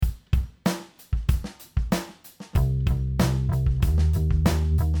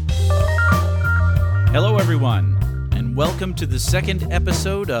everyone, and welcome to the second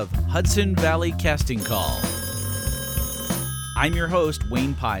episode of Hudson Valley Casting Call. I'm your host,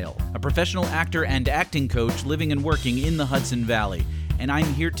 Wayne Pyle, a professional actor and acting coach living and working in the Hudson Valley, and I'm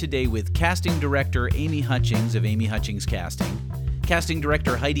here today with casting director Amy Hutchings of Amy Hutchings Casting, casting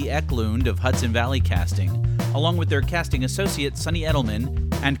director Heidi Eklund of Hudson Valley Casting, along with their casting associate Sunny Edelman,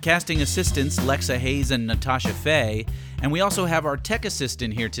 and casting assistants Lexa Hayes and Natasha Fay, and we also have our tech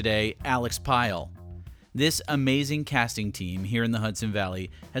assistant here today, Alex Pyle. This amazing casting team here in the Hudson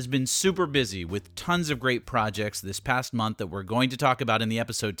Valley has been super busy with tons of great projects this past month that we're going to talk about in the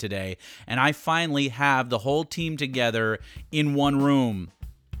episode today, and I finally have the whole team together in one room.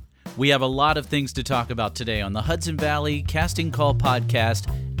 We have a lot of things to talk about today on the Hudson Valley Casting Call podcast,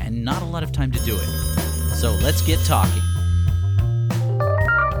 and not a lot of time to do it. So let's get talking.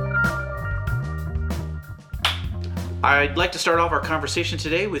 I'd like to start off our conversation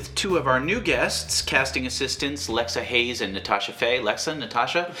today with two of our new guests, casting assistants Lexa Hayes and Natasha Fay. Lexa,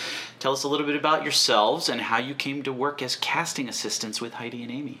 Natasha, tell us a little bit about yourselves and how you came to work as casting assistants with Heidi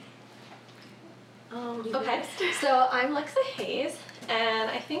and Amy. Okay, so I'm Lexa Hayes,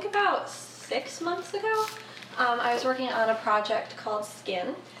 and I think about 6 months ago, I was working on a project called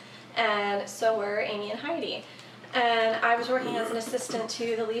Skin, and so were Amy and Heidi. And I was working as an assistant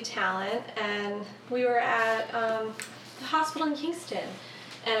to the lead talent, and we were at the hospital in Kingston,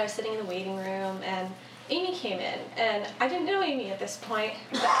 and I was sitting in the waiting room, and Amy came in, and I didn't know Amy at this point,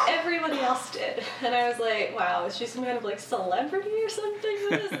 but everybody else did. And I was like, wow, is she some kind of like celebrity or something?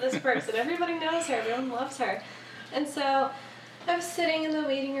 Who is this person? Everybody knows her, everyone loves her. And so I was sitting in the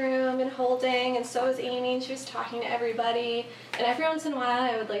waiting room and holding, and so was Amy, and she was talking to everybody, and every once in a while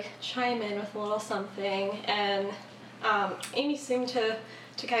I would like chime in with a little something, and Amy seemed to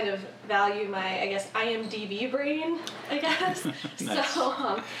kind of value my, I guess, IMDb brain, I guess. Nice.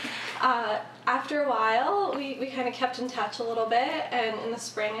 So after a while, we kind of kept in touch a little bit, and in the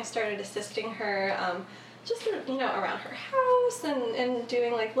spring I started assisting her just, around her house and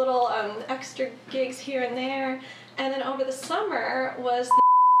doing like little extra gigs here and there. And then over the summer was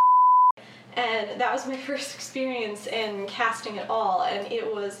and that was my first experience in casting at all, and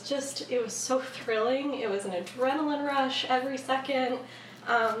it was so thrilling. It was an adrenaline rush every second.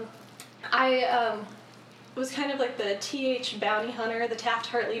 I was kind of like the T.H. bounty hunter, the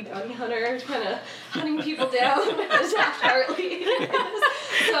Taft-Hartley bounty hunter, kind of hunting people down as Taft-Hartley.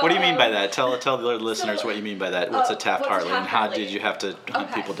 So, what do you mean by that? Tell the listeners what you mean by that. What's a Taft-Hartley, and how did you have to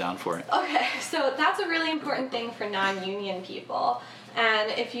hunt people down for it? Okay, so that's a really important thing for non-union people.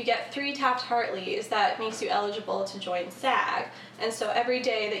 And if you get 3 Taft-Hartleys, that makes you eligible to join SAG. And so every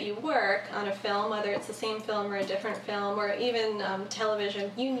day that you work on a film, whether it's the same film or a different film, or even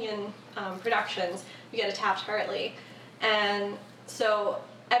television union productions, you get a Taft-Hartley. And so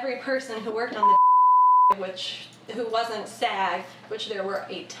every person who worked on the who wasn't SAG, which there were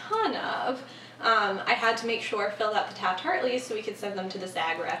a ton of, I had to make sure filled out the Taft-Hartleys so we could send them to the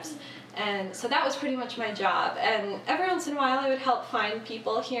SAG reps. And so that was pretty much my job. And every once in a while I would help find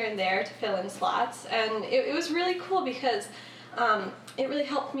people here and there to fill in slots. And it was really cool because it really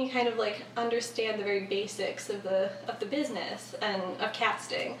helped me kind of like understand the very basics of the business and of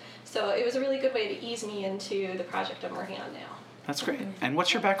casting. So it was a really good way to ease me into the project I'm working on now. That's great. And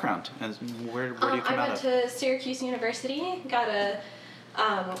what's your background? Where do you come out of? I went to Syracuse University, got a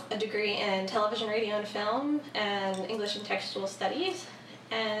degree in television, radio, and film, and English and textual studies.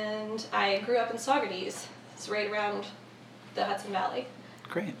 And I grew up in Saugerties. It's right around the Hudson Valley.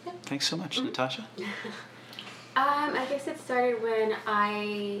 Great. Yeah. Thanks so much, Natasha. I guess it started when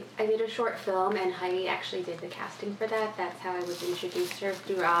I did a short film, and Heidi actually did the casting for that. That's how I was introduced to her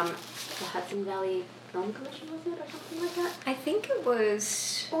through the Hudson Valley Film Commission, was it, or something like that? I think it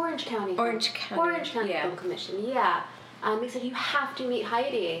was Orange County yeah. Film Commission, yeah. They said, you have to meet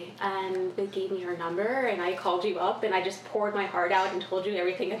Heidi, and they gave me her number, and I called you up, and I just poured my heart out and told you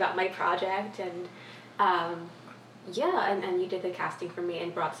everything about my project, and and you did the casting for me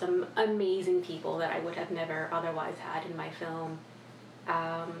and brought some amazing people that I would have never otherwise had in my film.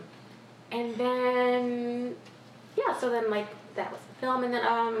 And then, so then, like, that was the film, and then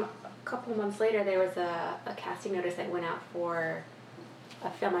a couple months later, there was a casting notice that went out for a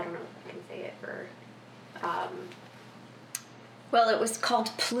film, I don't know if I can say it, for... Well, it was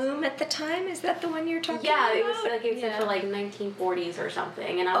called Plume at the time. Is that the one you're talking about? Yeah, it was like for like 1940s or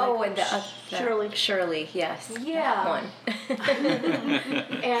something. And I'm Shirley, yes. Yeah. That one.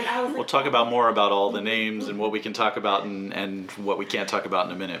 And I was we'll talk about more about all the names and what we can talk about and what we can't talk about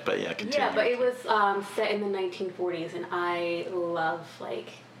in a minute. But yeah, continue. Yeah, but it was set in the 1940s, and I love like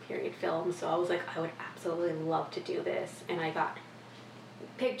period films, so I was like, I would absolutely love to do this, and I got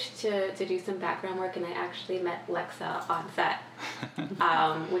picked to do some background work, and I actually met Lexa on set,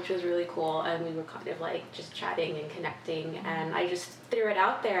 which was really cool. And we were kind of like just chatting and connecting, and I just threw it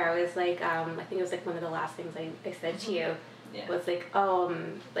out there. I was like, I think it was like one of the last things I said to you was like,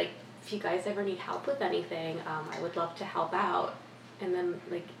 like if you guys ever need help with anything, I would love to help out. And then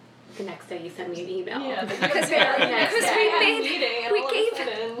like the next day you sent me an email. Yeah, because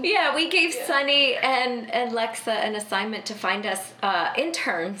we gave Sunny and Lexa an assignment to find us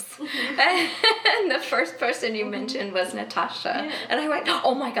interns, and the first person you mentioned was Natasha, and I went,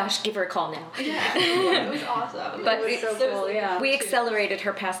 oh my gosh, give her a call now. Yeah, it was awesome. But it was so cool. Yeah, we accelerated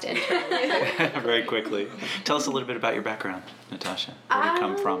her past intern. Very quickly. Tell us a little bit about your background, Natasha. Where do you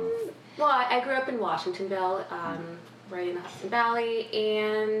come from? Well, I grew up in Washingtonville, right in the Hudson Valley,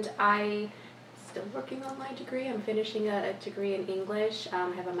 and I'm still working on my degree. I'm finishing a degree in English. I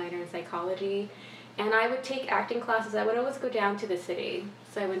have a minor in psychology, and I would take acting classes. I would always go down to the city.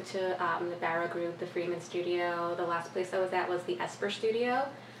 So I went to the Barrow Group, the Freeman Studio. The last place I was at was the Esper Studio.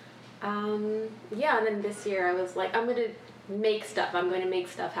 And then this year I was like, I'm going to make stuff. I'm going to make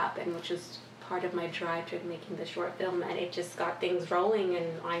stuff happen, which is part of my drive to making the short film, and it just got things rolling, and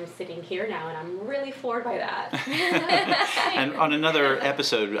I'm sitting here now, and I'm really floored by that. And on another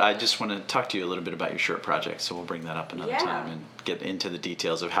episode, I just want to talk to you a little bit about your short project, so we'll bring that up another time and get into the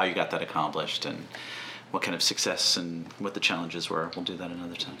details of how you got that accomplished and what kind of success and what the challenges were. We'll do that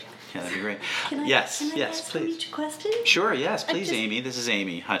another time. Yeah, that'd be great. Yes, ask please. Each question? Sure, yes, please, Amy. This is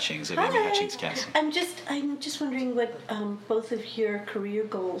Amy Hutchings of Amy Hutchings Casting. I'm just wondering what both of your career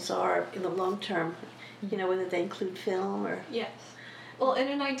goals are in the long term. You know, whether they include film or. Yes. Well, in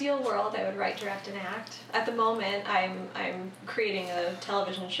an ideal world, I would write, direct, and act. At the moment, I'm creating a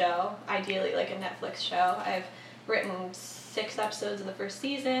television show, ideally like a Netflix show. I've written 6 episodes of the first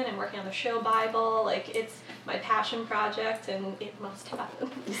season. I'm working on the show Bible. Like, it's my passion project, and it must happen.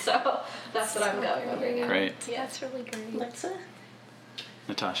 So that's what I'm going over now. Great. Yeah, it's really great. Lexa?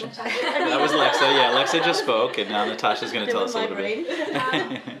 Natasha. That was Lexa. Yeah, Lexa just spoke, and now Natasha's going to tell us a little bit.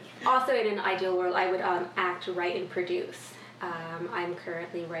 Also, in an ideal world, I would act, write, and produce. I'm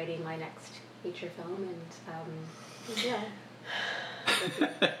currently writing my next feature film, and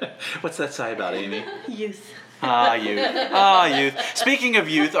What's that sigh about, Amy? Youth. Youth. Speaking of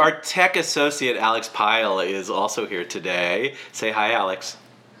youth, our tech associate, Alex Pyle, is also here today. Say hi, Alex.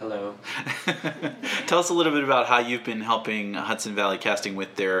 Hello. Tell us a little bit about how you've been helping Hudson Valley Casting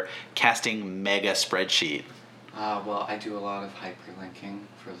with their casting mega spreadsheet. Well, I do a lot of hyperlinking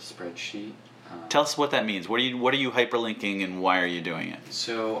for the spreadsheet. Tell us what that means. What are you hyperlinking, and why are you doing it?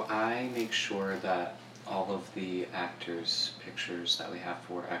 So I make sure that all of the actors' pictures that we have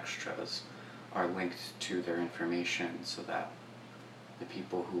for extras are linked to their information so that the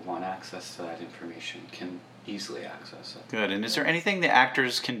people who want access to that information can easily access it. Good. And is there anything the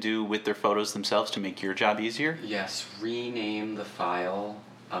actors can do with their photos themselves to make your job easier? Yes, rename the file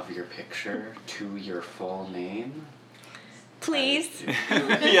of your picture to your full name. Please.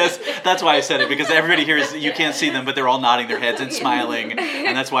 Yes, that's why I said it, because everybody here you can't see them, but they're all nodding their heads and smiling,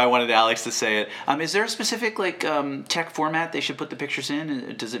 and that's why I wanted Alex to say it. Is there a specific tech format they should put the pictures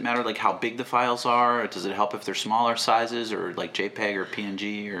in? Does it matter how big the files are? Or does it help if they're smaller sizes, or like JPEG or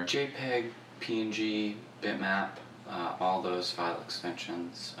PNG or JPEG, PNG, bitmap, all those file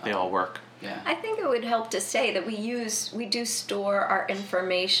extensions. They all work. Yeah. I think it would help to say that we do store our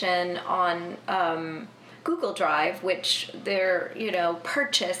information on Google Drive, which they're,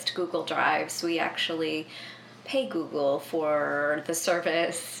 purchased Google Drives. We actually pay Google for the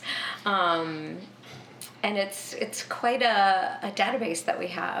service. And it's quite a database that we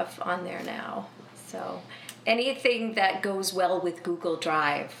have on there now. So anything that goes well with Google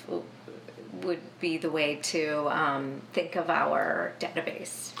Drive would be the way to think of our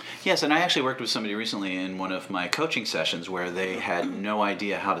database. Yes, and I actually worked with somebody recently in one of my coaching sessions where they had no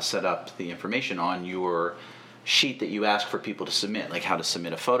idea how to set up the information on your sheet that you ask for people to submit, like how to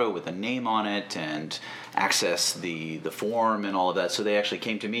submit a photo with a name on it and access the form and all of that. So they actually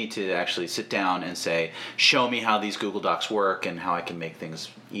came to me to actually sit down and say, show me how these Google Docs work and how I can make things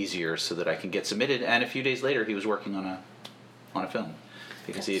easier so that I can get submitted. And a few days later, he was working on a film,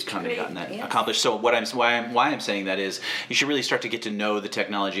 because he's kind of gotten that accomplished. So why I'm saying that is you should really start to get to know the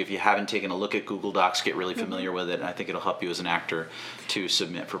technology. If you haven't taken a look at Google Docs, get really familiar with it. I think it'll help you as an actor to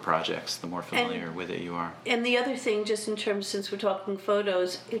submit for projects, the more familiar with it you are. And the other thing, just in terms, since we're talking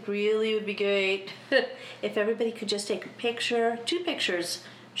photos, it really would be great if everybody could just take a picture, 2 pictures,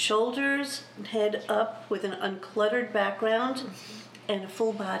 shoulders and head up with an uncluttered background, and a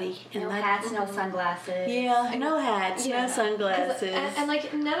full body. And No that, hats, no sunglasses. Yeah, no hats, no sunglasses. And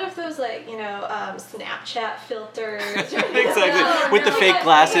like none of those like Snapchat filters. Exactly. With the fake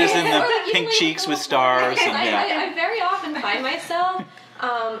glasses and the pink cheeks with stars. And, I very often find myself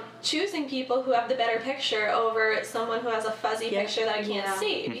choosing people who have the better picture over someone who has a fuzzy picture that I can't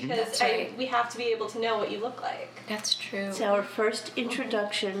see, because That's right. we have to be able to know what you look like. That's true. So our first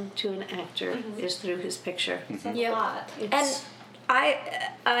introduction to an actor is through his picture. That's a lot. And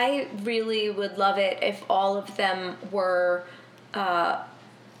I really would love it if all of them were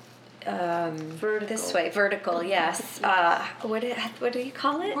Vertical. this way, vertical. Yes. What do you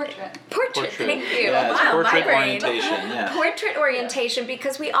call it? Portrait. Portrait. Thank you. Yeah, it's Wow, portrait my brain. orientation. Yeah. Portrait orientation,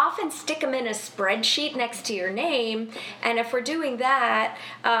 because we often stick them in a spreadsheet next to your name, and if we're doing that,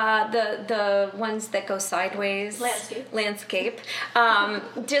 the ones that go sideways, landscape,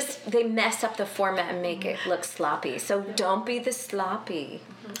 just they mess up the format and make it look sloppy. So don't be the sloppy.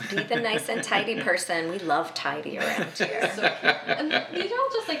 Be the nice and tidy person. We love tidy around here. And these are all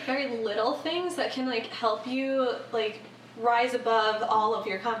just like very little things that can like help you like rise above all of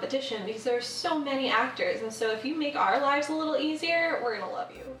your competition, because there's so many actors, and so if you make our lives a little easier, we're gonna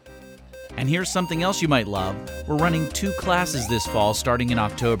love you. And here's something else you might love. We're running 2 classes this fall starting in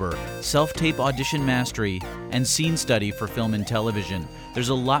October: self-tape audition mastery and scene study for film and television. There's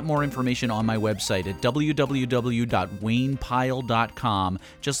a lot more information on my website at www.waynepile.com.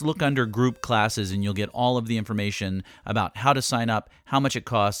 Just look under group classes and you'll get all of the information about how to sign up, how much it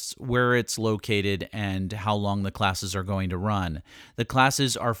costs, where it's located, and how long the classes are going to run. The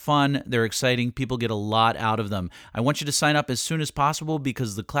classes are fun, they're exciting, people get a lot out of them. I want you to sign up as soon as possible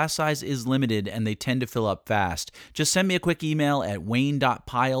because the class size is limited and they tend to fill up fast. Just send me a quick email at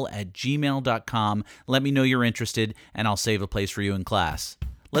wayne.pile@gmail.com. Let me know you're interested and I'll save a place for you in class.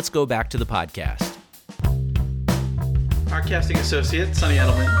 Let's go back to the podcast. Our casting associate, Sonny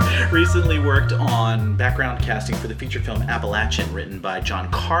Edelman, recently worked on background casting for the feature film Appalachian, written by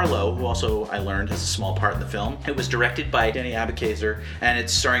John Carlo, who also, I learned, has a small part in the film. It was directed by Danny Abikazer, and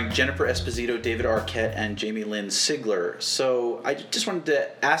it's starring Jennifer Esposito, David Arquette, and Jamie Lynn Sigler. So I just wanted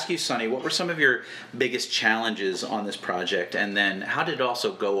to ask you, Sonny, what were some of your biggest challenges on this project, and then how did it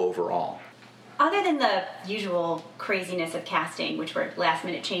also go overall? Other than the usual craziness of casting, which were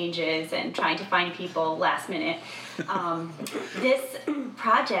last-minute changes and trying to find people last minute, this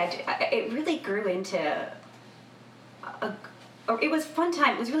project, it really grew into it was a fun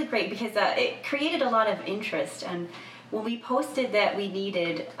time. It was really great because it created a lot of interest. And when we posted that we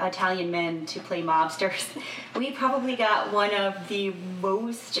needed Italian men to play mobsters, we probably got one of the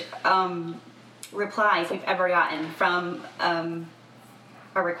most replies we've ever gotten from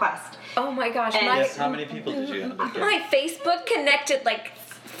a request. Oh my gosh. And How many people did you end up getting? My Facebook connected like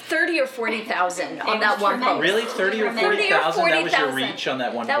 30 or 40,000 on It that was one post. Really? 30 or 40,000? That was your reach on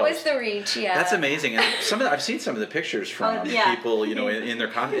that one That post? was the reach, yeah. That's amazing. And I've seen some of the pictures from people, in their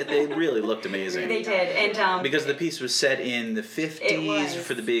comments. They really looked amazing. They did. And because the piece was set in the 50s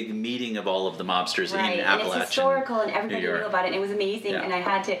for the big meeting of all of the mobsters in and Appalachian, it's historical, and everybody New York. knew about it, and it was amazing. Yeah. And I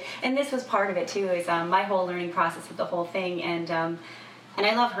had to, and this was part of it too, is my whole learning process of the whole thing, and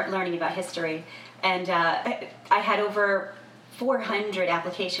I love learning about history, and I had over 400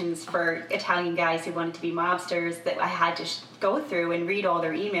 applications for Italian guys who wanted to be mobsters that I had to go through and read all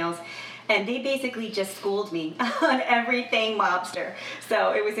their emails, and they basically just schooled me on everything mobster.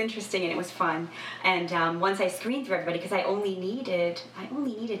 So it was interesting and it was fun. And once I screened through everybody, because I only needed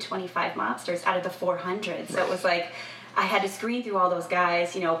 25 mobsters out of the 400, so it was like I had to screen through all those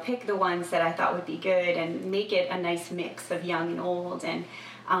guys, pick the ones that I thought would be good and make it a nice mix of young and old. And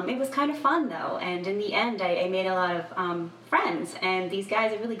it was kind of fun, though. And in the end, I made a lot of friends. And these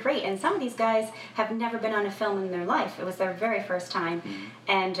guys are really great. And some of these guys have never been on a film in their life. It was their very first time.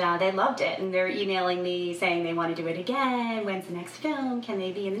 And they loved it. And they're emailing me saying they want to do it again. When's the next film? Can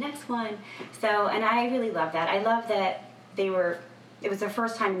they be in the next one? So, and I really love that. I love that it was their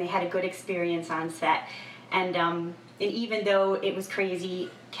first time and they had a good experience on set. And even though it was crazy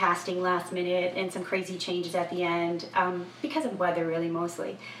casting last minute and some crazy changes at the end, because of weather really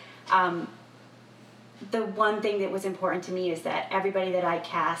mostly, the one thing that was important to me is that everybody that I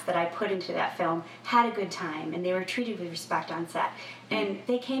cast, that I put into that film, had a good time and they were treated with respect on set. And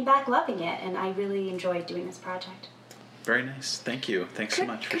they came back loving it, and I really enjoyed doing this project. Very nice. Thank you. Thanks so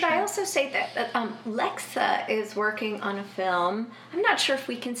much for Could sharing. I also say that Lexa is working on a film. I'm not sure if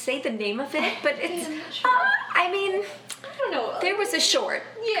we can say the name of it, but it's. I'm not sure. I mean, I don't know. there was a short.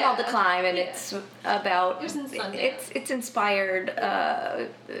 called The Climb, and it's about It was in Sundance. it's inspired a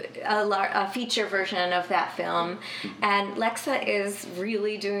feature version of that film, and Lexa is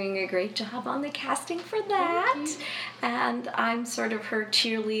really doing a great job on the casting for that, and I'm sort of her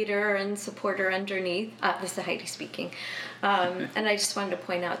cheerleader and supporter underneath. This is Heidi speaking, and I just wanted to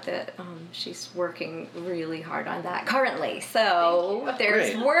point out that she's working really hard on that currently. So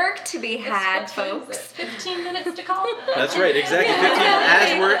there's Great. work to be had, What time is folks. it? 15 minutes to call? That's right, exactly.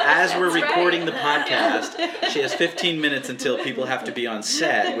 15 as we're recording the podcast, she has 15 minutes until people have to be on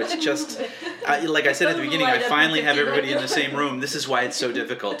set, which just like I said at the beginning, I finally have everybody in the same room. This is why it's so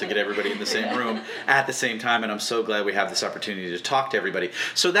difficult to get everybody in the same room at the same time, and I'm so glad we have this opportunity to talk to everybody.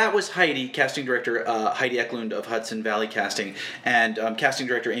 So that was Heidi, casting director Heidi Eklund of Hudson Valley Casting, and casting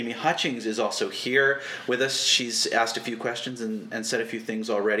director Amy Hutchings is also here with us. She's asked a few questions and said a few things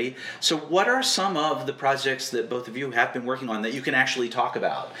already. So what are some of the projects that both of you have been working on that you can actually talk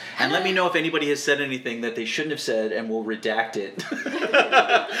about? And let me know if anybody has said anything that they shouldn't have said, and we'll redact it.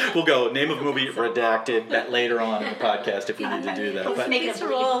 We'll go name of movie redacted that later on in the podcast if we need to do that. Let's But make it These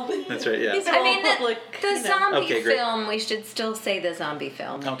are all. that's right, yeah. These are I all mean, public. the you know. zombie Okay, great. film, we should still say the zombie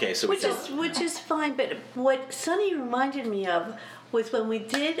film. Okay, so Which is fine, but what Sunny reminded me of was when we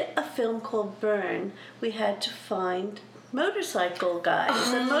did a film called Burn, we had to find motorcycle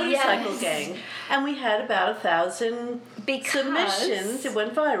guys, a motorcycle yes. gang, and we had about 1,000 Because- submissions. It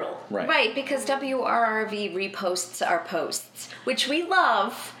went viral. Right, because WRRV reposts our posts, which we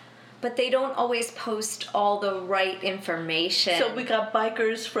love, but they don't always post all the right information. So we got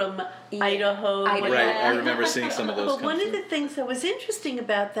bikers from Idaho. Idaho. right, I remember seeing some of those But come one of through. the things that was interesting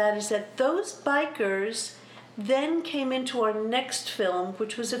about that is that those bikers then came into our next film,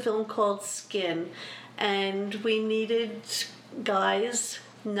 which was a film called Skin. And we needed guys,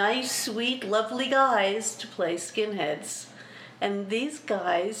 nice, sweet, lovely guys, to play skinheads. And these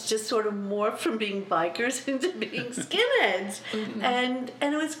guys just sort of morphed from being bikers into being skinheads. And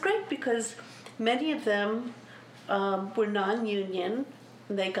it was great because many of them were non-union.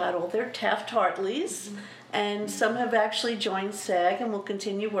 They got all their Taft-Hartleys. And some have actually joined SAG and will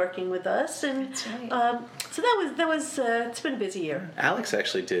continue working with us. And That's right. so that was it's been a busy year. Alex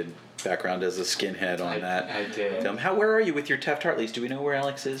actually did background as a skinhead on that I did. film. Where are you with your Taft-Hartleys? Do we know where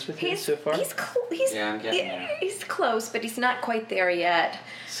Alex is with his so far? Yeah, I'm getting there. He's close, but he's not quite there yet.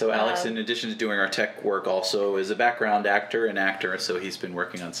 So Alex, in addition to doing our tech work, also is a background actor and actor, so he's been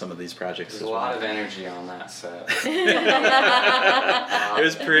working on some of these projects There's as a well. lot of energy on that set. It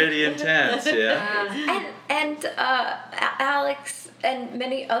was pretty intense, yeah. And Alex and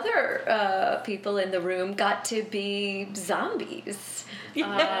many other people in the room got to be zombies.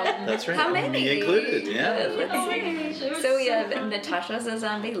 That's right. How many? Me included, yeah. Let's see. So we have Natasha was a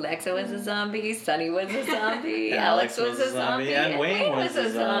zombie, Lexa was a zombie, Sunny was a zombie, Alex was a zombie, and Wayne was a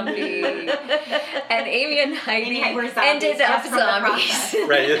zombie. And Amy and Heidi And we're zombies ended up just from the zombies. process.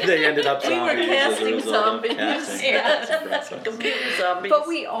 Right, they ended up We were zombies as a casting result of zombies. casting. Yeah. That's the process. Computer zombies. But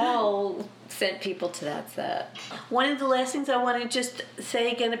we all sent people to that set. One of the last things I want to just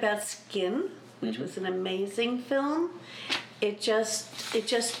say again about Skin, which was an amazing film. It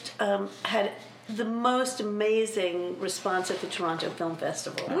just had the most amazing response at the Toronto Film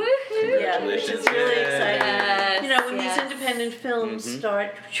Festival. Woohoo! Yeah, which is really exciting. Yes, You know, when yes. these independent films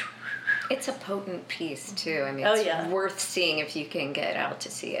start. It's a potent piece too. I mean, Oh, it's yeah. worth seeing if you can get out to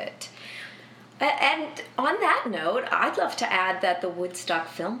see it. And on that note, I'd love to add that the Woodstock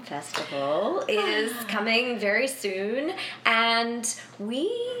Film Festival is coming very soon, and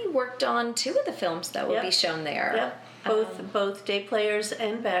we worked on 2 of the films that will Yep. be shown there. Yep, both day players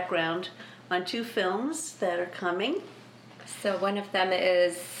and background on 2 films that are coming. So one of them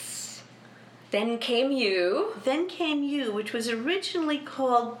is Then Came You. Then Came You, which was originally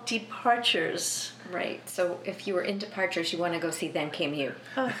called Departures. Right. So if you were in Departures, you want to go see Then Came You.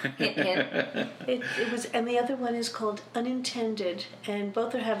 Hint, hint. It was, and the other one is called Unintended, and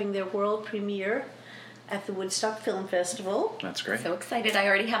both are having their world premiere at the Woodstock Film Festival. That's great. So excited! I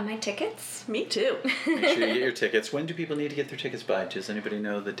already have my tickets. Me too. Make sure you get your tickets. When do people need to get their tickets by? Does anybody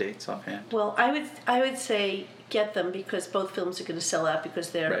know the dates offhand? Well, I would say get them because both films are going to sell out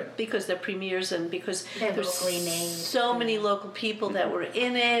because they're Right. premieres and because They're there's locally made. so many local people that were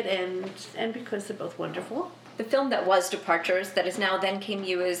in it and because they're both wonderful. The film that was Departures, that is now Then Came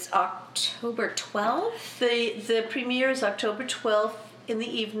You, is October 12th, The premiere is October 12th in the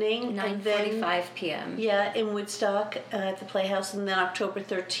evening, and then 9:45 p.m. yeah, in Woodstock at the Playhouse, and then October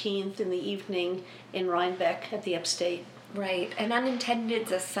 13th in the evening in Rhinebeck at the Upstate. Right, and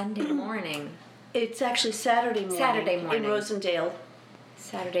Unintended's a Sunday morning, It's actually Saturday morning. Saturday morning. in Rosendale.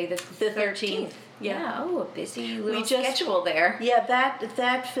 Saturday the The 13th. Yeah. Oh, a busy little just- schedule there. Yeah,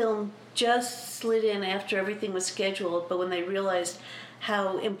 that film just slid in after everything was scheduled, but when they realized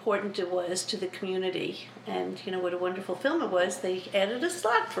how important it was to the community and what a wonderful film it was, they added a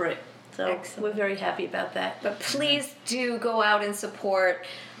slot for it. So Excellent. we're very happy about that. But please do go out and support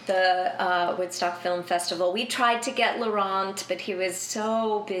the Woodstock Film Festival. We tried to get Laurent, but he was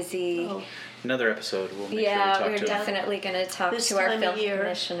so busy. Oh, Another episode. We'll make Yeah, sure we we're talk to him. definitely going to talk This to our time of film year.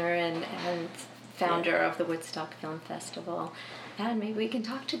 commissioner and founder of the Woodstock Film Festival. And maybe we can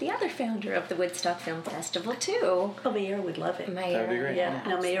talk to the other founder of the Woodstock Film Festival, too. oh, Mayor would love it. Mayor. That'd be great. Yeah,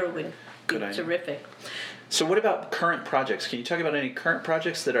 no, Mayor would Good be idea. terrific. So what about current projects? Can you talk about any current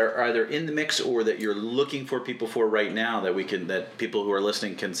projects that are either in the mix or that you're looking for people for right now that people who are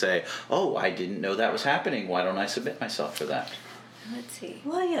listening can say, "Oh, I didn't know that was happening. Why don't I submit myself for that?" Let's see.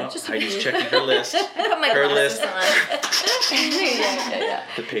 Well, yeah, Oh, just Heidi's checking her list. Put my Her glasses list. on. yeah.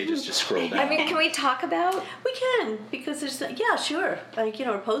 The pages just scroll down. I mean, can we talk about? we can because there's sure,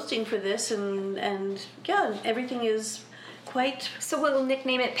 we're posting for this and yeah, everything is quite. So we'll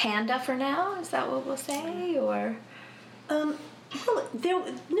nickname it Panda for now? Is that what we'll say? Or Well,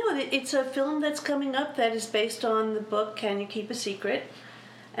 it's a film that's coming up that is based on the book Can You Keep a Secret,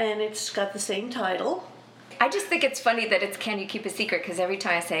 and it's got the same title. I just think it's funny that it's Can You Keep a Secret, because every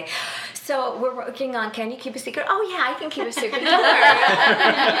time I say, so we're working on Can You Keep a Secret? Oh yeah, I can keep a secret. Don't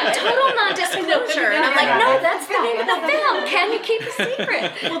worry. Total non-disclosure. And I'm like, no, that's the name of the film. Can You Keep a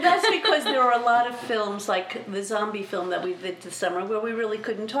Secret? Well, that's because there are a lot of films, like the zombie film that we did this summer, where we really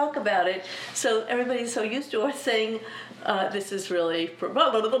couldn't talk about it. So everybody's so used to us saying, this is really blah, blah,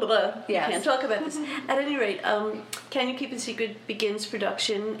 blah, blah, blah. Yes. You can't talk about this. At any rate, Can You Keep a Secret begins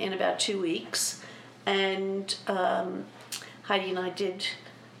production in about 2 weeks. And Heidi and I did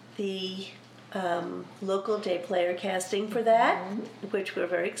the local day player casting for that, which we're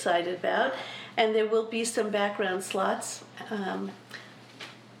very excited about. And there will be some background slots.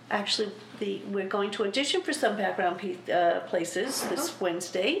 Actually, we're going to audition for some background places this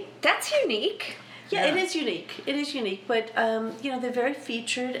Wednesday. That's unique. Yeah, it is unique. It is unique, but they're very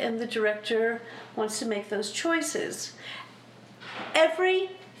featured, and the director wants to make those choices. Every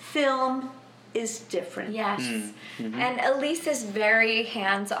film is different. Yes. And Elise is very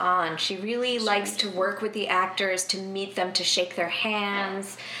hands-on. She really likes to work with the actors, to meet them, to shake their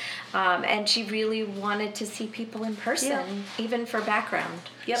hands. And she really wanted to see people in person, even for background.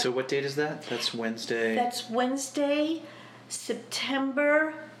 Yep. So what date is that? That's Wednesday. That's Wednesday,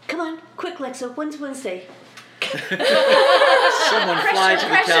 September. Come on, quick, Lexa. When's Wednesday? Someone fly to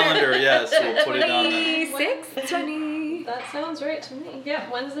the calendar. Yes, we'll put it on the 26? 20. That sounds right to me. Yeah,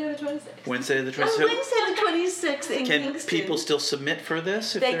 Wednesday the 26th. Wednesday the 26th. Oh, Wednesday the 26th in Can Kingston. people still submit for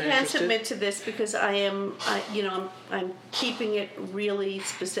this if They they're can interested? submit to this because I'm keeping it really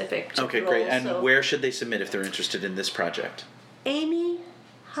specific to Okay, the great. role, And so. where should they submit if they're interested in this project? Amy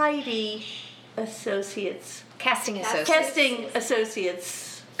Heidi Associates. Casting associates. Casting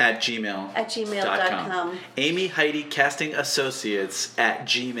Associates At gmail.com. at gmail.com. Amy Heidi Casting Associates at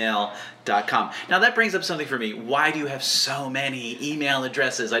gmail.com. Now that brings up something for me. Why do you have so many email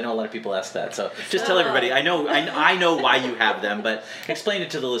addresses? I know a lot of people ask that. So just tell everybody. I know why you have them, but explain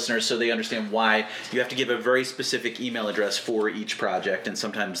it to the listeners so they understand why you have to give a very specific email address for each project, and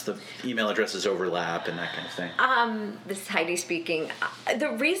sometimes the email addresses overlap and that kind of thing. This is Heidi speaking.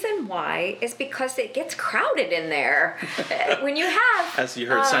 The reason why is because it gets crowded in there. When you have... As you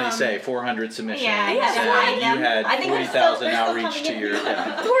heard Sunny say, 400 submissions. Yeah, and yeah. you had I think 40,000 we're still outreach to coming your... in.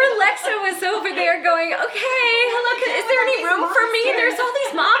 Yeah. Poor Alexa was over there going, okay, look, is there any room for me? There's all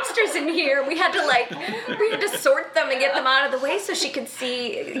these mobsters in here. We had to sort them and get them out of the way so she could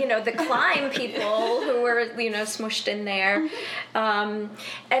see, the climb people who were, smushed in there. And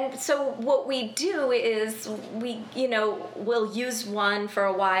so what we do is we'll use one for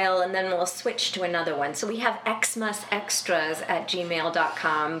a while and then we'll switch to another one. So we have xmusextras at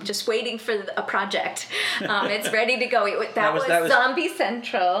gmail.com, just waiting for a project. It's ready to go. That was Zombie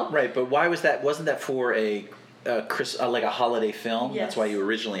Central. Right, but why was that? Wasn't that for like a holiday film? Yes. That's why you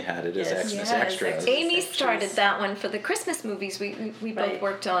originally had it as Yes. Xmas Yes. Extras. Amy Extras. started that one for the Christmas movies we both Right.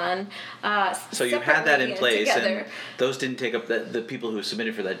 worked on. So you had that in separately place, together. and those didn't take up the people who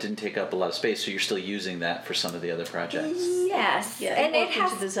submitted for that didn't take up a lot of space. So you're still using that for some of the other projects. Yes, Yeah, and it walked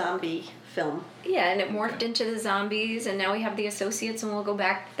has into the zombie film. and it morphed into the zombies, and now we have the associates, and we'll go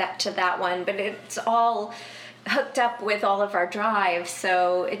back to that one. But it's all hooked up with all of our drives,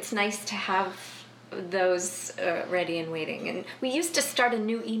 so it's nice to have those ready and waiting. And we used to start a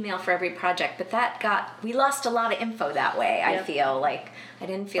new email for every project, but we lost a lot of info that way. I feel like I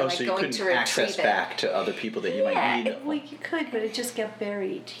didn't feel like so going you to couldn't retrieve access it. back to other people that you might need. Well, you could, but it just got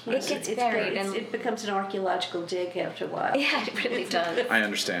buried. It gets buried, and it becomes an archaeological dig after a while. Yeah, it really does. I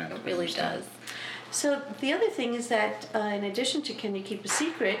understand. It really does. So the other thing is that in addition to Can You Keep a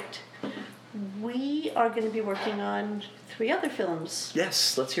Secret, we are going to be working on 3 other films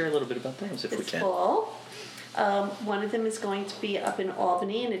Yes, let's hear a little bit about those if we this can. fall. One of them is going to be up in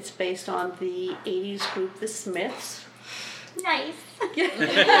Albany, and it's based on the 80s group The Smiths. Nice.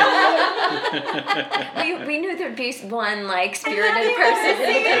 We knew there'd be one like spirited person.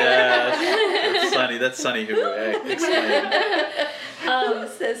 Yeah, that's Sunny who explained.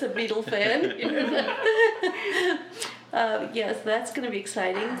 Says a Beatle fan. Yes, that's going to be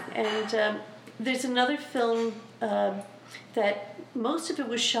exciting. And there's another film that most of it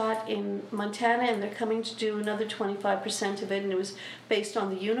was shot in Montana, and they're coming to do another 25% of it, and it was based on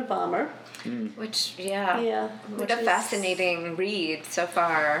the Unabomber. Which, which what a is- fascinating read so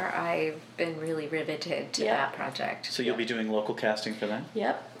far. I've been really riveted to Yeah. that project. So you'll be doing local casting for that?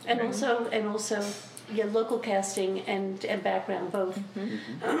 Yep, and also local casting and background both.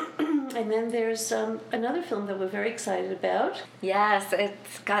 And then there's another film that we're very excited about. Yes,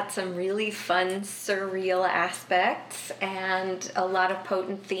 it's got some really fun, surreal aspects and a lot of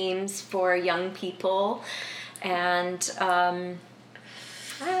potent themes for young people. And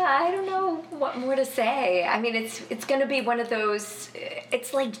I don't know what more to say. I mean, it's going to be one of those.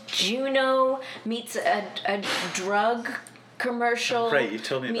 It's like Juno meets a drug commercial. Right, you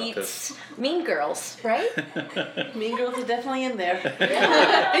told me about meets this. Mean Girls, right? Mean Girls are definitely in there.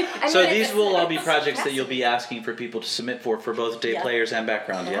 So these will all be projects that you'll be asking for people to submit for both day Yeah. players and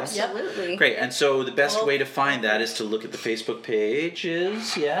background, yes? Absolutely. Great, and so the best Well- way to find that is to look at the Facebook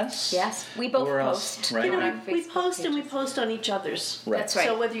pages, yes? Yes, we both Or else, post. right? on our We Facebook post and we pages. post on each other's. Right. That's right.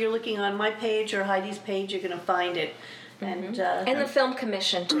 So whether you're looking on my page or Heidi's page, you're going to find it. And And the film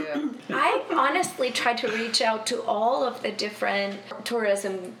commission too. I honestly tried to reach out to all of the different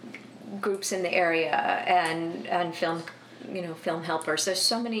tourism groups in the area and film helpers. There's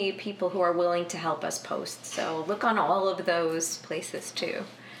so many people who are willing to help us post. So look on all of those places too.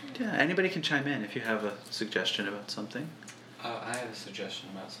 Yeah, anybody can chime in if you have a suggestion about something. I have a suggestion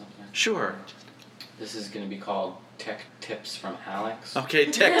about something. Sure. This is going to be called Tech Tips from Alex. Okay,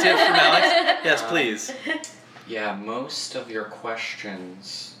 tech tips from Alex. Yes, please. Yeah, most of your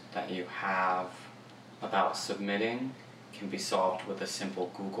questions that you have about submitting can be solved with a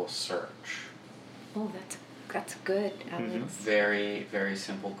simple Google search. Oh, that's good. Very, very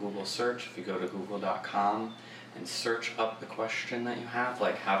simple Google search. If you go to google.com and search up the question that you have,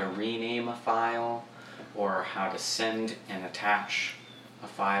 like how to rename a file or how to send and attach a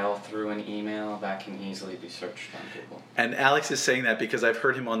file through an email, that can easily be searched on Google. And Alex is saying that because I've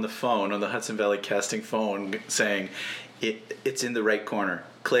heard him on the phone, on the Hudson Valley Casting phone, saying it's in the right corner.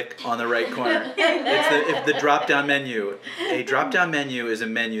 Click on the right corner. It's the drop-down menu. A drop-down menu is a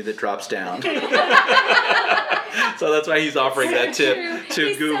menu that drops down. So that's why he's offering that tip to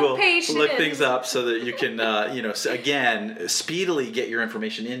He's so Google. patient. Look things up so that you can, again, speedily get your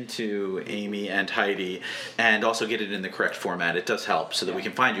information into Amy and Heidi, and also get it in the correct format. It does help so that we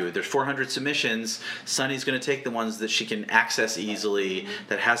can find you. There's 400 submissions. Sunny's going to take the ones that she can access easily,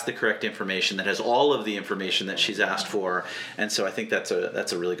 that has the correct information, that has all of the information that she's asked for. And so I think that's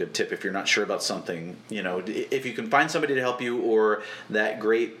a really good tip if you're not sure about something. If you can find somebody to help you, or that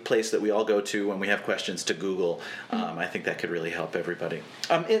great place that we all go to when we have questions, to Google. I think that could really help everybody.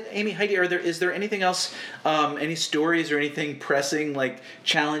 Amy, Heidi, is there anything else, any stories or anything pressing, like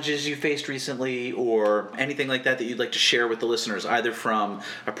challenges you faced recently, or anything like that you'd like to share with the listeners, either from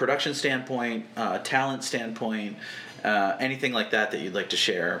a production standpoint, talent standpoint, anything like that you'd like to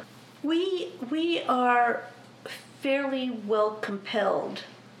share? we are fairly well compelled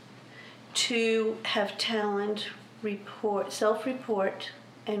to have talent self-report,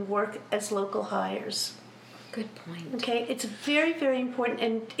 and work as local hires. Good point. Okay, it's very, very important,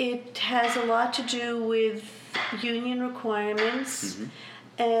 and it has a lot to do with union requirements.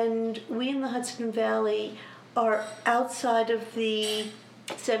 And we in the Hudson Valley are outside of the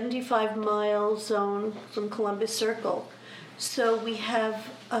 75-mile zone from Columbus Circle. So we have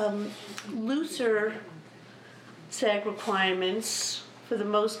looser SAG requirements for the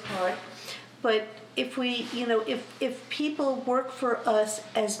most part. But if if people work for us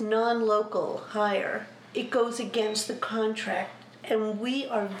as non-local hire, it goes against the contract. And we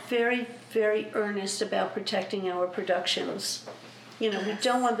are very, very earnest about protecting our productions. We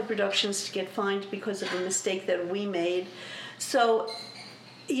don't want the productions to get fined because of a mistake that we made. So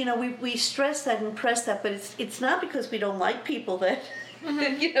you know, we stress that and press that, but it's not because we don't like people that,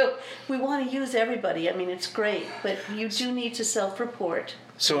 you know, we want to use everybody. I mean, it's great, but you do need to self-report.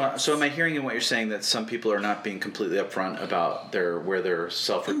 So am I hearing in what you're saying that some people are not being completely upfront about where they're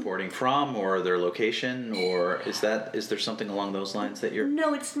self-reporting from or their location, or is there something along those lines that you're?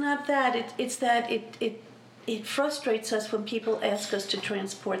 No, it's not that. It's that it frustrates us when people ask us to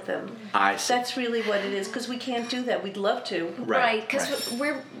transport them. I see. That's really what it is, because we can't do that. We'd love to. Right, because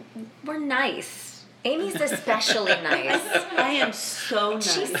we're nice. Amy's especially nice. I am so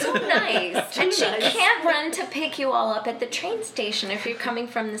nice. She's so nice. And she can't run to pick you all up at the train station if you're coming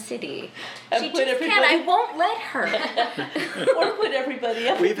from the city. She just can't. I won't let her. Or put everybody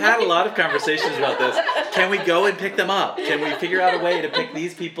up. We've had a lot of conversations about this. Can we go and pick them up? Can we figure out a way to pick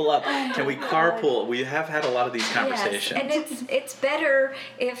these people up? Can we carpool? We have had a lot of these conversations. Yes, and it's better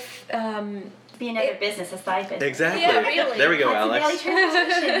if... be another business, a side business. Exactly. Yeah, really. There we go, Hudson Valley Alex.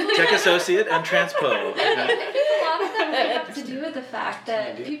 Transportation. Tech associate and transpo. I think a lot of that have to do with the fact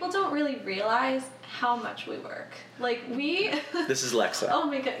that people don't really realize how much we work. Like, This is Lexa. Oh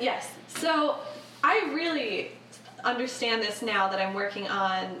my god, yes. So I really understand this now that I'm working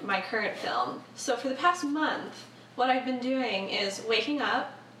on my current film. So for the past month, what I've been doing is waking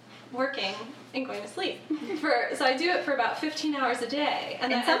up, working, and going to sleep. So I do it for about 15 hours a day.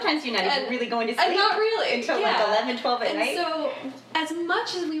 And sometimes you're not even really going to sleep. And not really. Until like 11, 12 at night. So as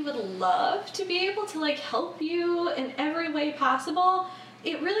much as we would love to be able to like help you in every way possible,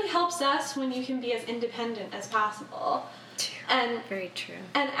 it really helps us when you can be as independent as possible. And very true.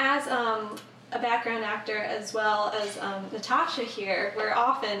 And as a background actor as well as Natasha here, we're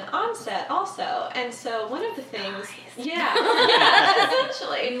often on set also. And so one of the things,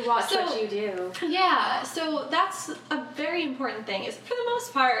 essentially. You watch what you do. Yeah, so that's a very important thing. Is for the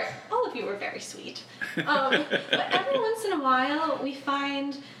most part, all of you are very sweet. But every once in a while, we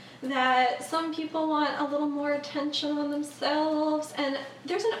find that some people want a little more attention on themselves, and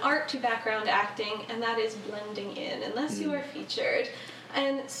there's an art to background acting, and that is blending in, unless you are featured.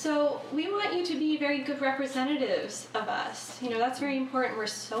 And so we want you to be very good representatives of us. You know, that's very important. We're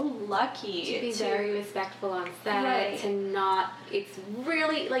so lucky to be very respectful on set. Right. To not, it's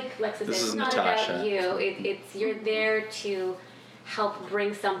really, like Lexa said, it's not Natasha. about you. It's you're there to help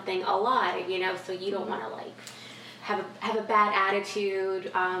bring something alive, you know, so you don't want to, like, have a bad attitude,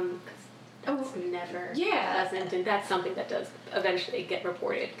 that's never pleasant, and that's something that does eventually get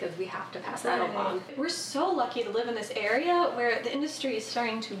reported because we have to pass that along. We're so lucky to live in this area where the industry is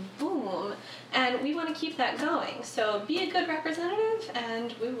starting to boom, and we want to keep that going. So be a good representative,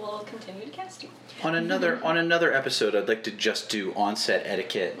 and we will continue to cast you. On another episode, I'd like to just do on-set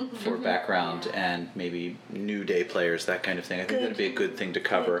etiquette for background and maybe new day players, that kind of thing. I think that'd be a good thing to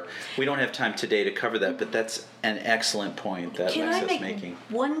cover. We don't have time today to cover that, but that's an excellent point that Lexa's making.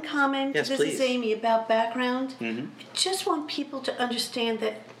 One comment? Yes, this please. is Amy about background. Mm-hmm. I just want people to understand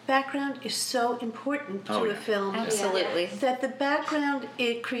that background is so important to a film. Absolutely. That the background,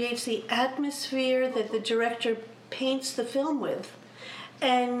 it creates the atmosphere that the director paints the film with.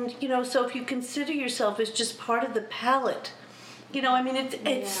 And, you know, so if you consider yourself as just part of the palette, you know, I mean,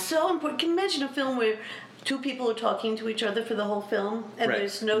 it's so important. Can you imagine a film where two people are talking to each other for the whole film, and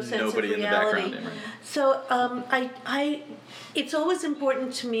there's no sense Nobody of reality? in the background. So it's always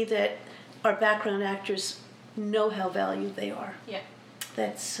important to me that our background actors know how valued they are. Yeah.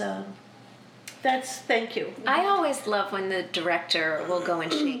 That's thank you. I always love when the director will go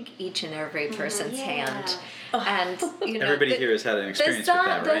and shake each and every person's hand. And, you know, Everybody here has had an experience with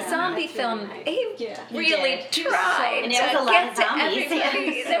that, right? The zombie film, he You really did. tried And there was to a lot get of to zombies.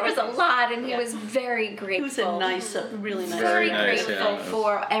 everybody. There was a lot, and he was very grateful. He was really nice. Very nice, grateful yeah.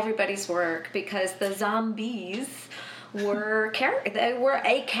 for everybody's work, because the zombies were they were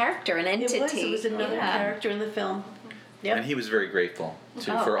a character, an entity. It was another character in the film. Yep. And he was very grateful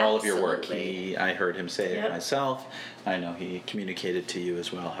for all of your work. I heard him say it myself. I know he communicated to you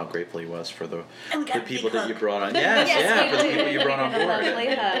as well how grateful he was for the people that you brought on. Yes, for the people you brought on board.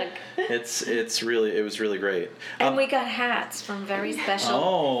 Lovely hug. It was really great. And we got hats from very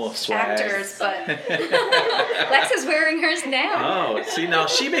special swag. actors, but Lexa's wearing hers now. Oh, see, now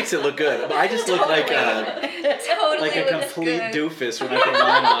she makes it look good. I just look like a complete doofus when I put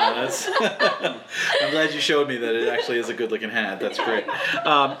mine on. I'm glad you showed me that it actually is a good looking hat. That's great.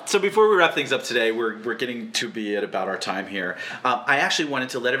 So before we wrap things up today, we're getting to be at about our time here. I actually wanted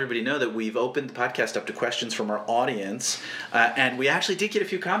to let everybody know that we've opened the podcast up to questions from our audience, and we actually did get a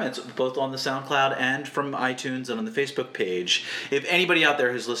few comments, both on the SoundCloud and from iTunes and on the Facebook page. If anybody out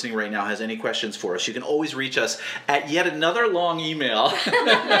there who's listening right now has any questions for us, you can always reach us at yet another long email,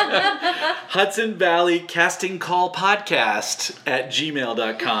 Hudson Valley Casting Call Podcast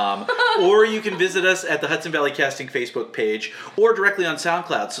 @gmail.com, or you can visit us at the Hudson Valley Casting Facebook page or directly on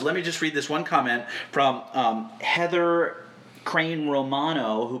SoundCloud. So let me just read this one comment from Heather Crane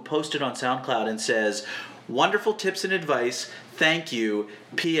Romano, who posted on SoundCloud and says, "Wonderful tips and advice. Thank you.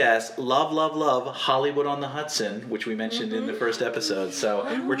 P.S. Love, love, love Hollywood on the Hudson," which we mentioned in the first episode. So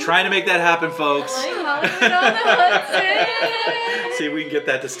we're trying to make that happen, folks. Hollywood on the Hudson. See if we can get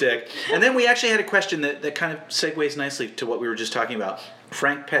that to stick. And then we actually had a question that kind of segues nicely to what we were just talking about.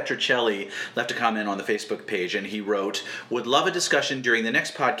 Frank Petrocelli left a comment on the Facebook page, and he wrote, "Would love a discussion during the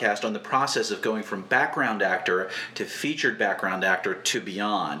next podcast on the process of going from background actor to featured background actor to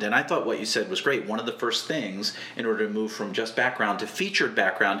beyond." And I thought what you said was great. One of the first things in order to move from just background to featured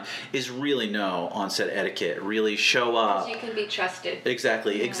background is really know on-set etiquette, really show up. You can be trusted.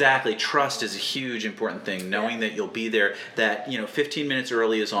 Exactly. Trust is a huge important thing. Knowing that you'll be there, that 15 minutes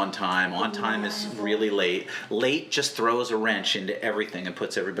early is on time. On time is really late. Late just throws a wrench into everything and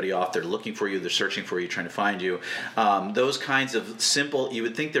puts everybody off. They're looking for you, they're searching for you, trying to find you. Those kinds of simple, you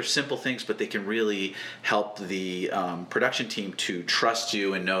would think they're simple things, but they can really help the production team to trust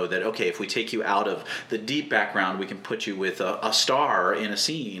you and know that, okay, if we take you out of the deep background, we can put you with a star in a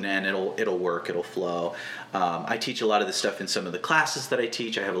scene and it'll work, it'll flow. I teach a lot of this stuff in some of the classes that I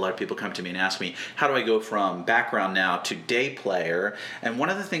teach. I have a lot of people come to me and ask me, how do I go from background now to day player? And one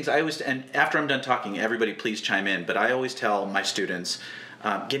of the things I always, and after I'm done talking, everybody please chime in, but I always tell my students,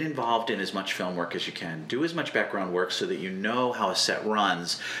 get involved in as much film work as you can. Do as much background work so that you know how a set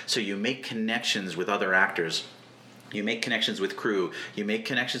runs, so you make connections with other actors. You make connections with crew. You make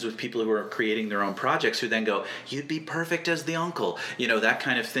connections with people who are creating their own projects who then go, "You'd be perfect as the uncle." That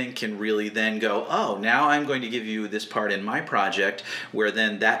kind of thing can really then go, "Oh, now I'm going to give you this part in my project," where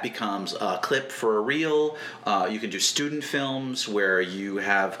then that becomes a clip for a reel. You can do student films where you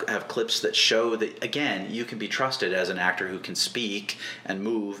have clips that show that, again, you can be trusted as an actor who can speak and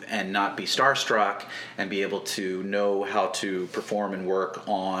move and not be starstruck and be able to know how to perform and work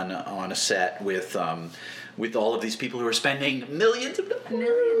on a set with all of these people who are spending millions of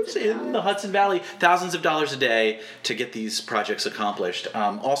dollars in the Hudson Valley, thousands of dollars a day to get these projects accomplished.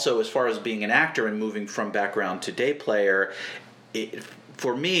 Also, as far as being an actor and moving from background to day player,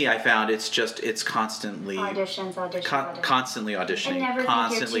 for me, I found it's constantly auditions. Constantly auditioning. I never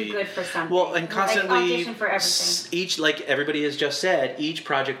constantly, think you're too good for something. Well, and constantly audition for everything. Each, like everybody has just said, each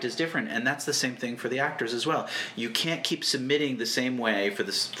project is different, and that's the same thing for the actors as well. You can't keep submitting the same way for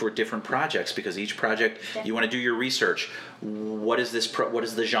different projects, because each project you want to do your research. What is what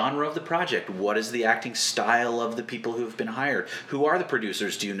is the genre of the project? What is the acting style of the people who have been hired? Who are the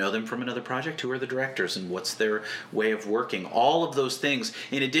producers? Do you know them from another project? Who are the directors, and what's their way of working? All of those things,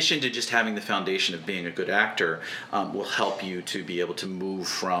 in addition to just having the foundation of being a good actor, will help you to be able to move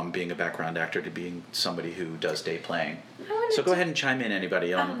from being a background actor to being somebody who does day playing. So go ahead and chime in,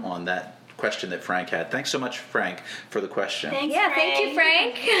 anybody, on that question that Frank had. Thanks so much, Frank, for the question. Thanks, Thank you,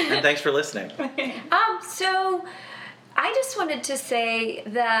 Frank. And thanks for listening. So I just wanted to say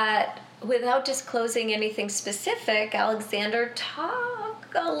that without disclosing anything specific, Alexander, talk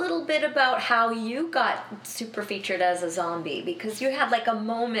a little bit about how you got super featured as a zombie, because you had like a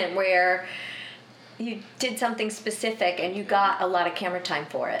moment where you did something specific and you got a lot of camera time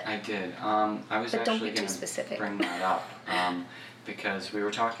for it. I did. I was But don't actually be too going to specific. bring that up because we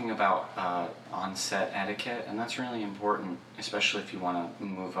were talking about on-set etiquette, and that's really important, especially if you want to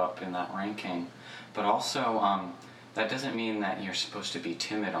move up in that ranking. But also, that doesn't mean that you're supposed to be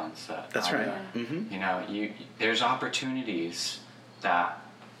timid on set. That's either. right. Mm-hmm. There's opportunities that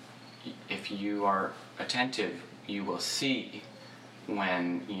if you are attentive, you will see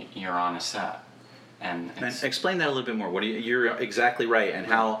when you're on a set. And explain that a little bit more. You're exactly right. And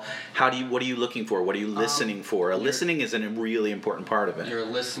what are you looking for? What are you listening for? Listening is a really important part of it. You're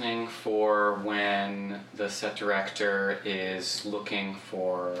listening for when the set director is looking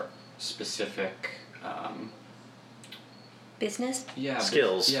for specific Business?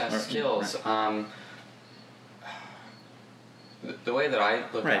 Skills. Skills. Right. The way that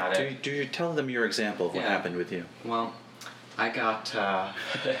I look at it. Do you tell them your example of what happened with you? Well, I got.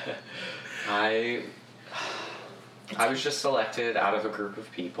 I was just selected out of a group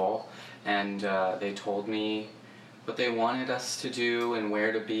of people, and they told me what they wanted us to do and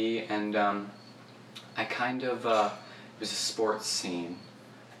where to be, and I kind of was a sports scene,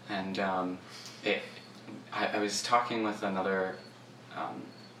 and I was talking with another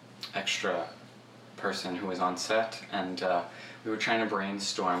extra person who was on set, and we were trying to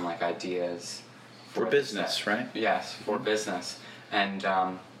brainstorm like ideas For business, set. right? Yes, for business. And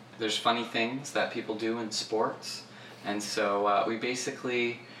there's funny things that people do in sports, and so we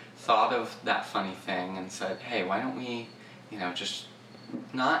basically thought of that funny thing and said, hey, why don't we, just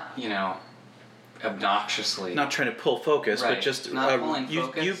not, obnoxiously. Not trying to pull focus, Right. but just Not pulling you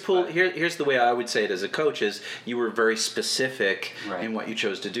focus, pull. but- Here's the way I would say it as a coach: is you were very specific Right. in what you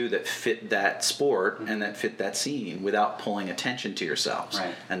chose to do that fit that sport and that fit that scene without pulling attention to yourselves.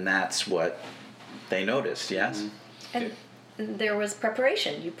 Right. And that's what they noticed. Yes. And there was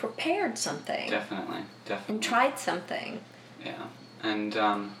preparation. You prepared something Definitely. and tried something. Yeah, and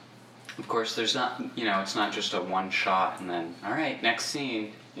of course, there's not, it's not just a one shot and then, all right, next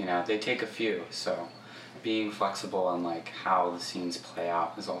scene. They take a few. So, being flexible on like how the scenes play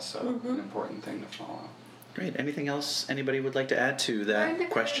out is also an important thing to follow. Great. Anything else anybody would like to add to that Learn the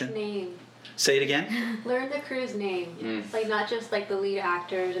question? crew's name. Say it again. Learn the crew's name. Like not just like the lead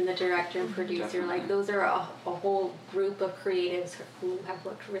actors and the director and producer. Definitely. Like those are a whole group of creatives who have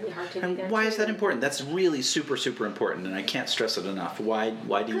worked really hard to be And there. why is too. that important? That's really super, super important, and I can't stress it enough. Why do you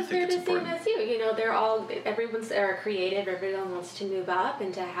Because think they're it's the same important? as you. Everyone's creative. Everyone wants to move up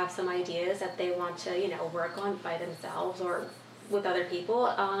and to have some ideas that they want to, work on by themselves or with other people.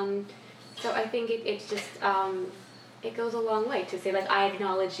 So I think it's just, it goes a long way to say, like, I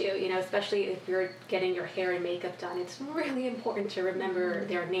acknowledge you, especially if you're getting your hair and makeup done. It's really important to remember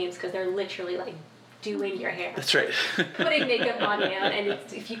their names because they're literally, like, doing your hair. That's right. Putting makeup on you. And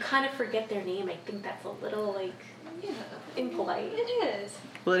if you kind of forget their name, I think that's a little, like, impolite. It is.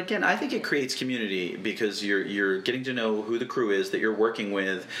 Well, again, I think it creates community because you're getting to know who the crew is that you're working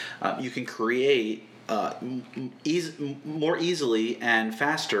with. You can create more easily and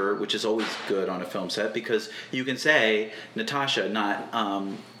faster, which is always good on a film set because you can say Natasha, not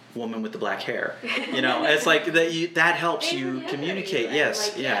woman with the black hair. It's like that helps They you remember communicate. you, and, Yes,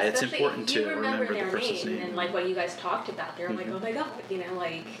 like, yeah, it's especially important if you to remember the their person's name. and like what you guys talked about. They're like, oh my god,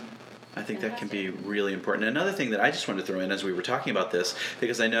 like. I think that can be really important. Another thing that I just wanted to throw in as we were talking about this,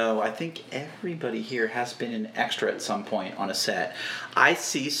 because I think everybody here has been an extra at some point on a set. I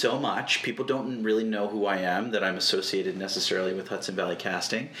see so much. People don't really know who I am, that I'm associated necessarily with Hudson Valley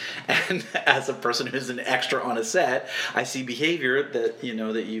Casting. And as a person who's an extra on a set, I see behavior that,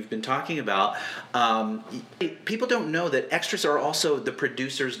 that you've been talking about. People don't know that extras are also the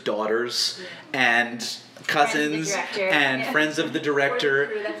producer's daughters and cousins and friends of the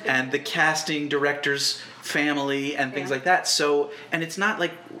director and the casting director's family and things like that. So, and it's not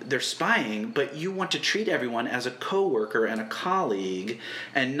like they're spying, but you want to treat everyone as a coworker and a colleague,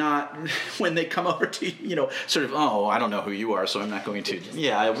 and not when they come over to sort of, oh, I don't know who you are, so I'm not going to.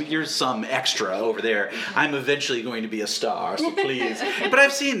 Yeah, you're some extra over there. I'm eventually going to be a star, so please. But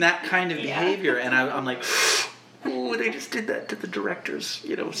I've seen that kind of behavior, and I'm like, ooh, they just did that to the director's,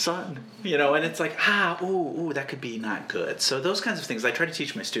 son, and it's like, ooh, that could be not good. So those kinds of things, I try to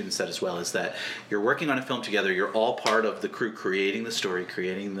teach my students that as well, is that you're working on a film together, you're all part of the crew creating the story,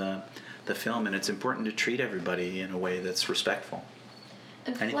 creating the film, and it's important to treat everybody in a way that's respectful.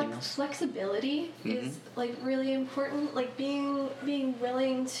 And Anything else? flexibility is like really important. Like being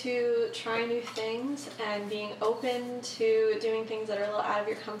willing to try new things and being open to doing things that are a little out of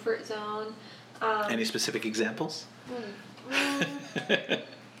your comfort zone. Any specific examples?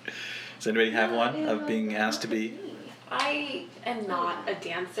 Does anybody have one of being asked to be? I am not a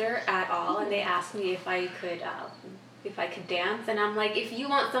dancer at all, and they asked me if I could dance, and I'm like, if you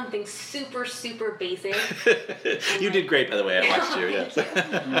want something super, super basic. You did great, by the way. I watched you. Yes.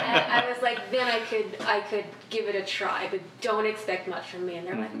 I was like, then I could give it a try, but don't expect much from me. And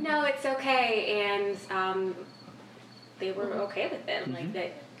they're like, no, it's okay, and they were okay with it. Like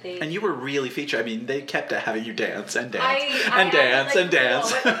they. And you were really featured. I mean, they kept having you dance and dance I and dance like, and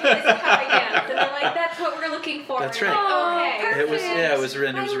dance. This is how I dance, and they're like, that's what we're looking for. That's And I'm right. like, okay. It was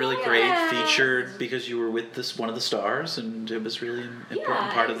really love great, that. featured because you were with one of the stars, and it was really an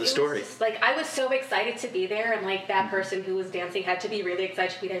important part of the it was story. just, like, I was so excited to be there, and like that person who was dancing had to be really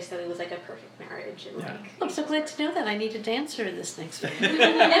excited to be there, so it was like a perfect marriage. And like, I'm so glad to know that. I need a dancer this next film. There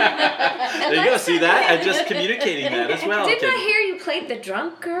you go. See that? I'm just communicating that as well. Didn't I hear you played the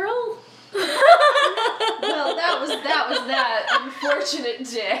drunk girl? Well, that was that unfortunate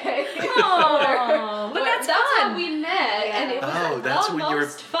day. Oh, but that's how fun. we met, and it was that's when you were-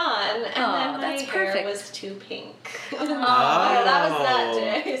 almost fun. And then my that's hair perfect. was too pink. Oh, that was that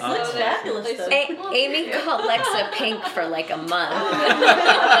day. So Looks fabulous, though. Amy called Lexa pink for like a month.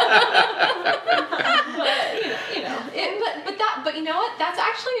 But you know what? That's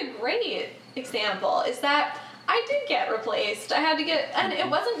actually a great example, is that I did get replaced. I had to get, and it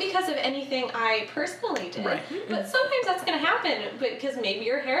wasn't because of anything I personally did. Right. But sometimes that's going to happen because maybe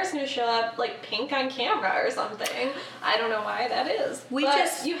your hair is going to show up like pink on camera or something. I don't know why that is.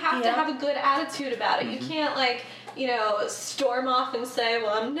 You have to have a good attitude about it. You can't storm off and say,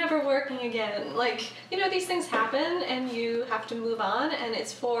 well, I'm never working again. These things happen and you have to move on, and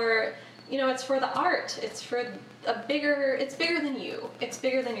it's for the art. It's bigger than you. It's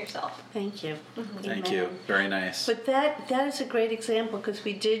bigger than yourself. Thank you. Thank you. Very nice. But that is a great example, because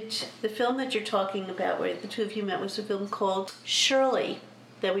we did the film that you're talking about, where the two of you met, was a film called Shirley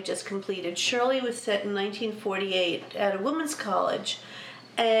that we just completed. Shirley was set in 1948 at a women's college,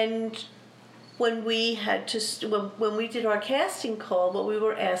 and when we did our casting call, what we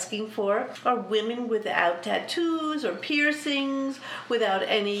were asking for are women without tattoos or piercings, without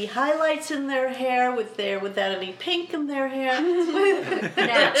any highlights in their hair, without any pink in their hair, with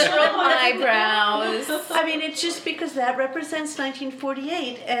natural eyebrows. I mean, it's just because that represents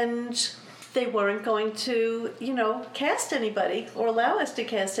 1948, and they weren't going to, cast anybody or allow us to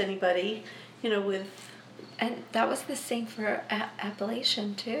cast anybody, with. And that was the same for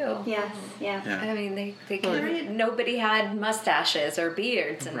Appalachian too. Yes, yeah. I mean, nobody had mustaches or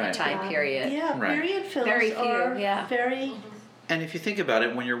beards in that time period. Yeah, period films very few, very. And if you think about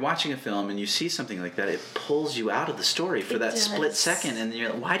it, when you're watching a film and you see something like that, it pulls you out of the story for that split second, and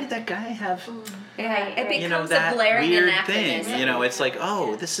you're like, why did that guy have it becomes that a glaring weird anachronism. thing? It's like,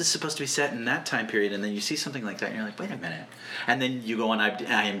 this is supposed to be set in that time period, and then you see something like that, and you're like, wait a minute. And then you go on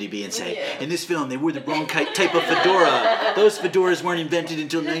IMDb and say, in this film, they wore the wrong type of fedora. Those fedoras weren't invented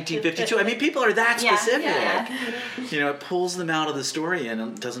until 1952. I mean, people are that specific. Yeah. It pulls them out of the story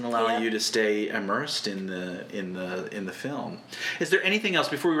and doesn't allow you to stay immersed in the film. Is there anything else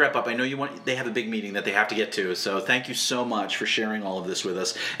before we wrap up? I know they have a big meeting that they have to get to, so thank you so much for sharing all of this with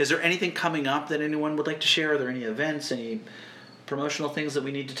us. Is there anything coming up that anyone would like to share? Are there any events, any promotional things that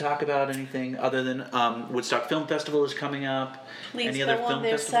we need to talk about? Anything other than Woodstock Film Festival is coming up? Please any go other on film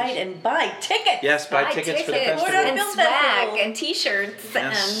their festivals? site and buy tickets. Yes, buy tickets for the festival. And swag and T-shirts.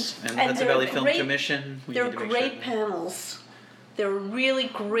 Yes, and the Hudson Valley Film Commission. They're great panels. They're really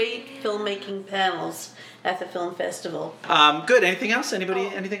great filmmaking panels at the film festival. Good. Anything else? Anybody?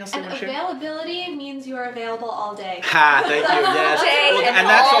 Anything else they And want to share? availability means you are available all day. Ha! Thank you. Yes. And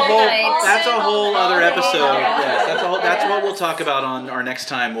that's a whole other episode. Yes, that's what we'll talk about on our next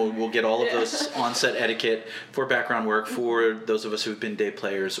time. We'll get all of this on-set etiquette for background work for those of us who've been day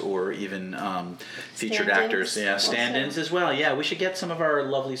players or even featured actors. Yeah, stand-ins as well. Yeah, we should get some of our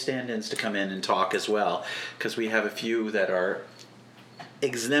lovely stand-ins to come in and talk as well, because we have a few that are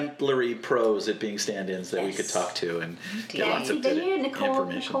exemplary pros at being stand-ins that we could talk to and get lots of good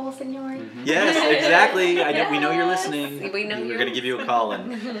information. Nicole Signori. Mm-hmm. Yes, exactly. We know you're listening. We're going to give you a call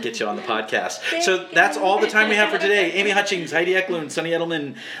and get you on the podcast. So that's all the time we have for today. Amy Hutchings, Heidi Eklund, Sonny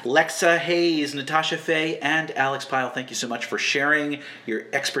Edelman, Lexa Hayes, Natasha Faye, and Alex Pyle. Thank you so much for sharing your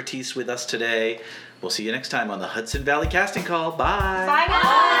expertise with us today. We'll see you next time on the Hudson Valley Casting Call. Bye. Bye,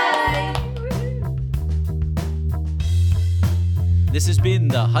 guys. This has been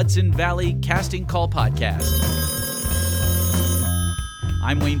the Hudson Valley Casting Call Podcast.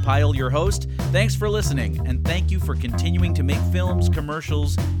 I'm Wayne Pyle, your host. Thanks for listening, and thank you for continuing to make films,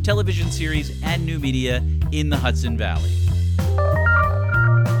 commercials, television series, and new media in the Hudson Valley.